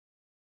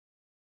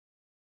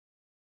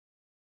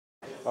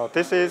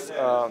This is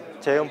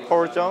Jaeum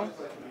Jung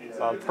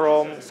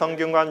from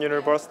Sungkyunkwan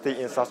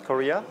University in South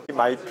Korea.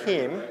 My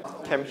team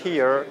came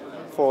here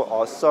for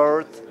a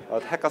third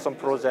hackathon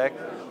project,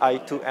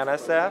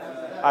 I2NSF.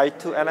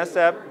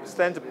 I2NSF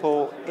stands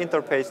for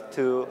Interface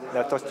to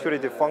Network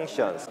Security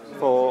Functions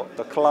for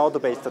the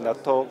cloud-based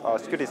network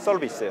security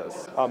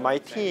services. My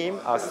team,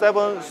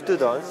 7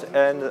 students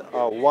and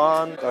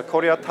 1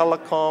 Korea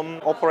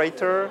Telecom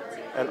operator,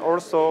 and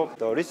also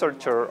the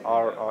researcher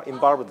are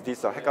involved in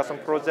this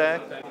hackathon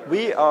project.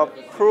 We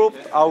proved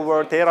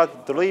our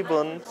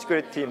data-driven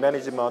security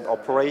management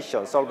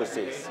operation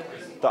services.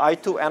 The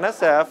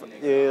I2NSF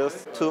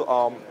is to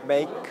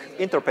make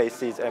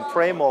interfaces and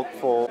framework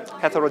for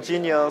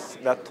heterogeneous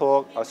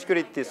network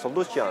security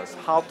solutions,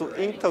 how to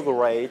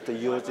integrate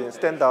using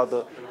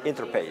standard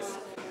interface.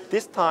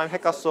 This time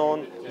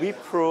hackathon, we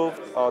proved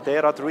a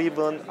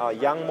data-driven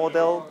Yang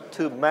model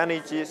to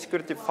manage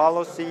security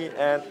policy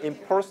and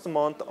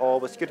enforcement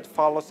of security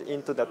policy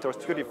into network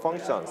security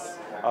functions,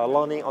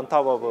 running on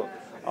top of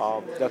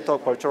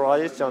network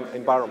virtualization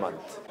environment.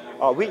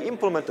 We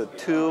implemented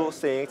 2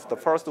 things. The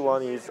first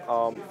one is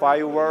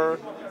firewall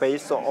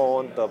based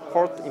on the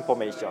port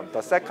information.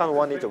 The second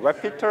one is a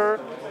repeater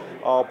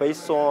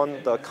based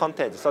on the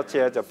content, such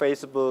as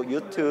Facebook,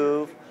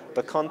 YouTube.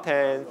 The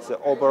content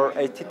over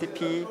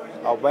HTTP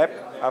web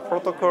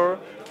protocol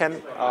can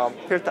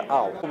filter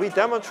out. We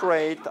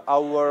demonstrate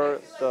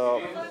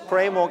the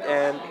framework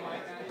and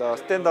the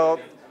standard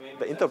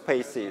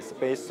interfaces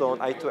based on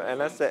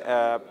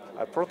I2NSF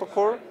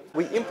protocol.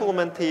 We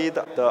implemented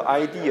the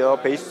idea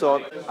based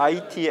on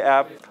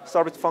IETF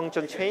Service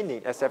Function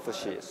Training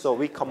SFC. So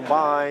we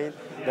combine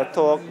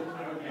network,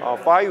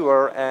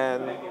 firewall,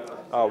 and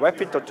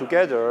repeater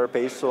together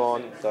based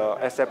on the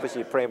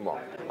SFC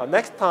framework.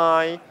 Next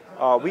time,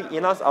 we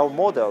enhance our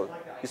model,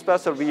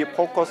 especially we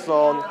focus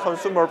on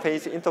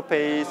consumer-facing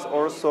interface.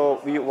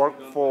 Also, we work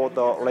for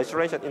the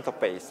restoration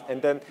interface.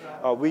 And then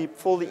we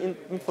fully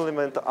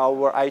implement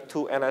our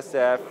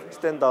I2NSF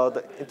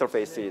standard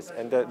interfaces,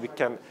 and then we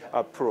can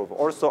prove.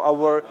 Also,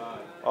 our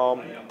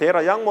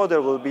data Yang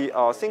model will be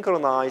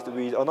synchronized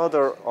with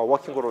another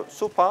working group,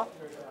 SUPA.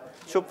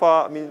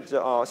 SUPA means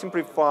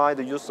simplify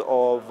the use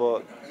of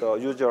the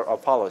user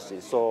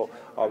policy. So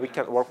we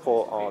can work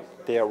for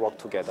their work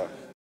together.